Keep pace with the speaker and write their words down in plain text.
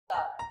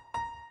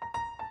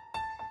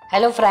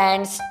Hello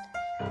friends.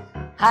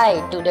 Hi,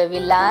 today we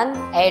learn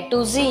A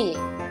to Z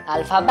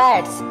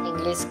alphabets,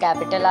 English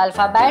capital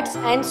alphabets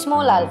and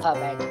small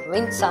alphabet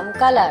with some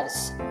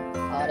colors.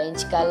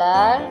 Orange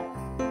color,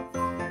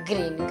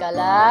 green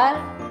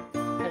color,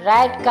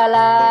 red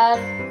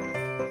color.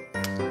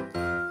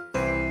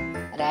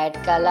 Red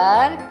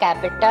color,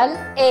 capital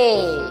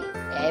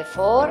A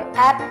for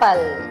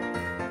apple.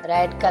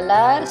 Red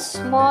color,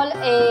 small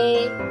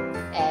A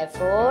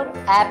for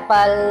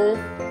apple.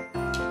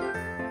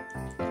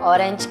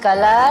 Orange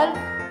color,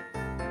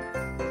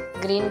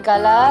 green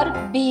color,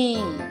 B,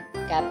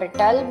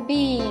 capital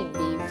B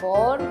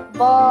for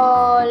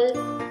ball.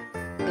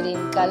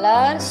 Green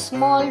color,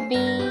 small B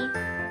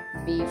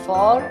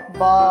for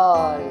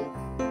ball.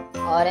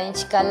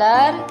 Orange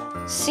color,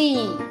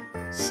 C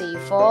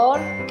for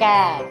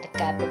cat,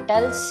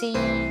 capital C.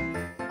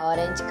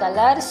 Orange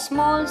color,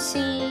 small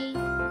c,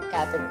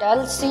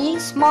 capital C,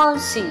 small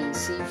c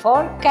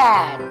for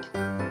cat.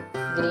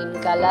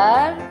 Green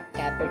color,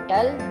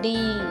 capital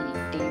D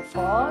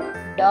for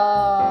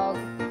dog.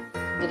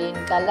 Green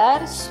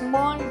color,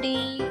 small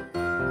d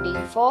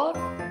for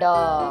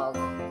dog.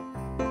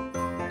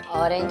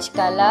 Orange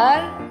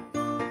color,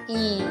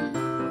 E,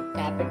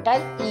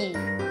 capital E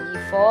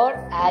for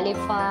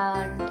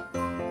elephant.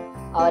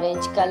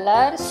 Orange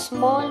color,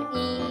 small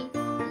e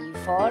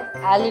for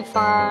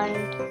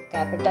elephant,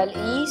 capital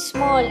E,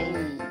 small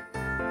e.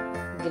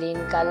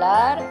 Green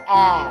color,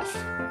 F,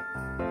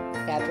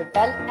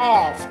 capital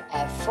F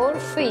for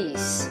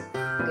fish.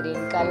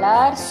 Green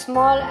color,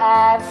 small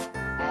f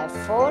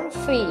for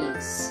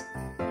fish.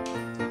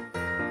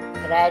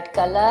 Red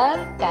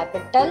color,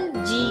 capital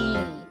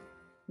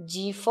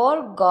G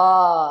for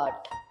God.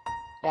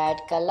 Red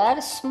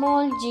color,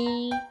 small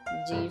g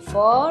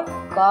for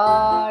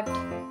God.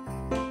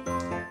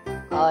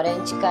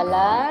 Orange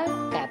color,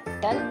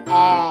 capital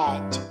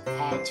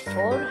H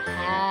for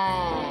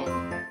hand.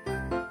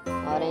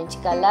 Orange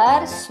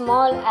color,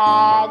 small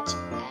h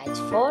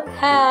for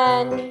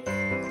hand.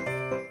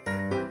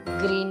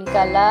 Green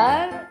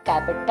color,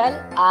 capital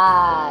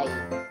I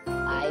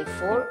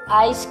for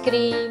ice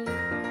cream.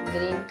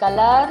 Green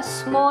color,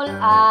 small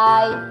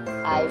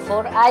I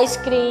for ice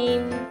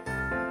cream.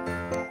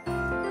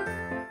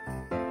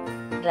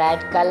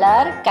 Red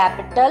color,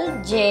 capital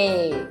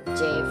J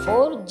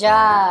for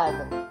jug.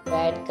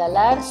 Red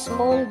color,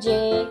 small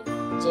j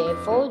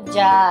for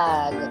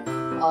jug.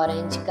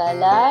 Orange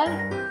color,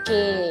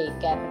 K,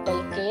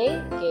 capital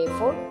K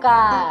for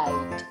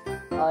kite.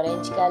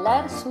 Orange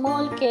color,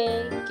 small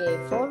k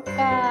for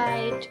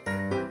kite.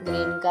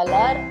 Green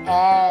color,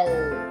 L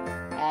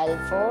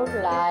for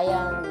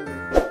lion.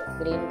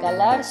 Green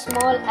color,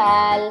 small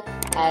l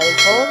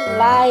for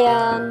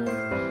lion.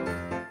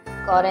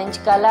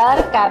 Orange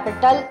color,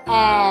 capital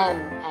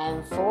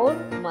M for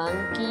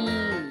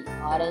monkey.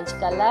 Orange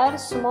color,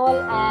 small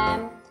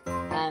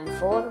m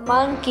for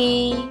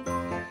monkey.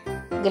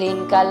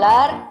 Green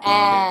color,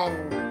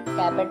 N,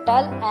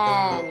 capital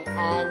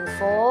N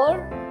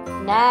for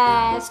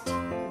nest.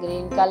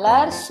 Green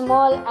color,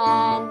 small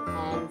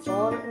n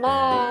for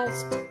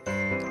nest.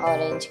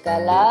 Orange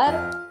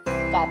color,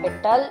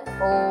 capital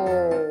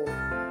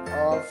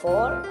O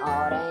for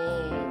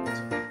orange.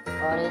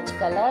 Orange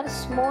color,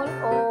 small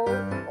o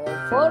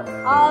for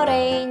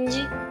orange.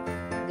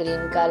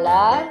 Green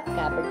color,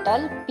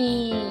 capital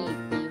P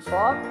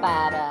for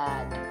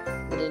parrot.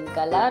 Green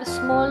color,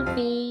 small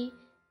p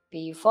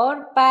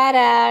for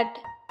parrot.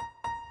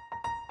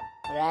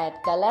 Red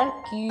color,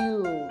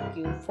 Q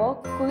for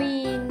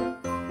queen.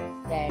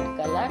 Red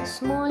color,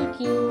 small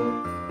q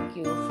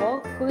for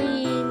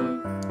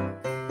queen.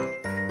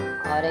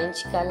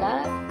 Orange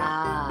color,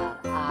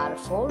 R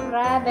for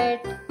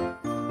rabbit.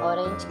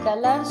 Orange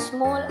color,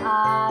 small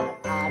r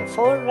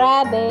for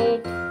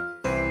rabbit.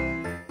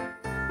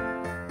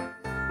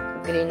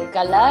 Green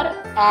color,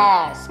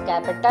 S,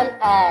 capital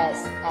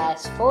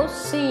S for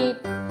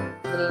sheep.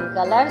 Green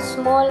color,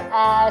 small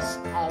s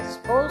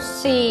for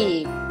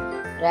sheep.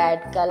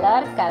 Red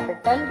color,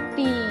 capital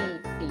T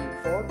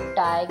for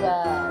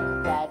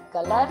tiger. Red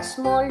color,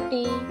 small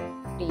t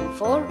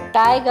for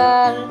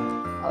tiger.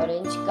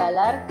 Orange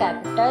color,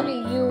 capital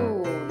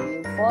U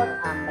for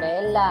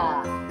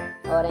umbrella.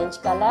 Orange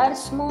color,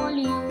 small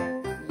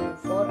u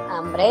for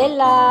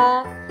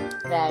umbrella.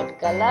 Red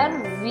color,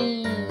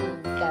 V,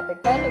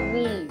 capital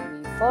V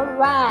for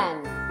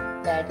van.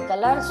 Red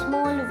color,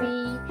 small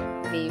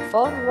v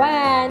for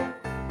van.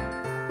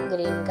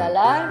 Green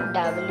color,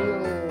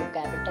 W,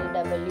 capital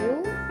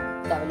W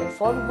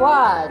for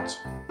watch.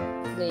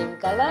 Green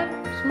color,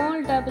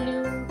 small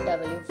w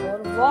for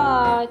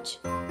watch.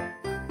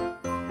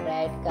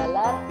 Red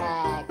color,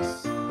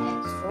 X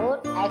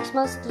for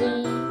Xmas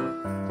tree.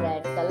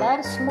 Red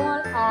color,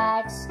 small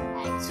x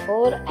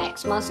for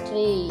Xmas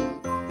tree.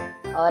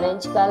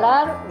 Orange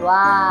color,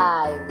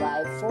 Y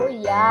for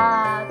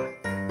yak.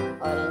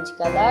 Orange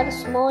color,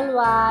 small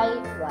y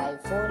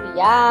for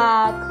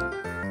yak.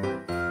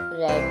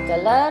 Red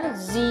color,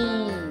 Z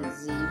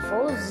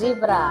for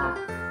zebra.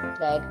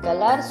 Red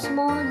color,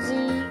 small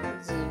z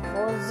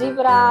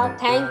zebra.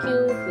 Thank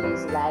you.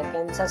 Please like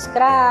and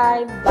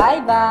subscribe.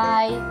 Bye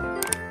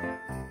bye.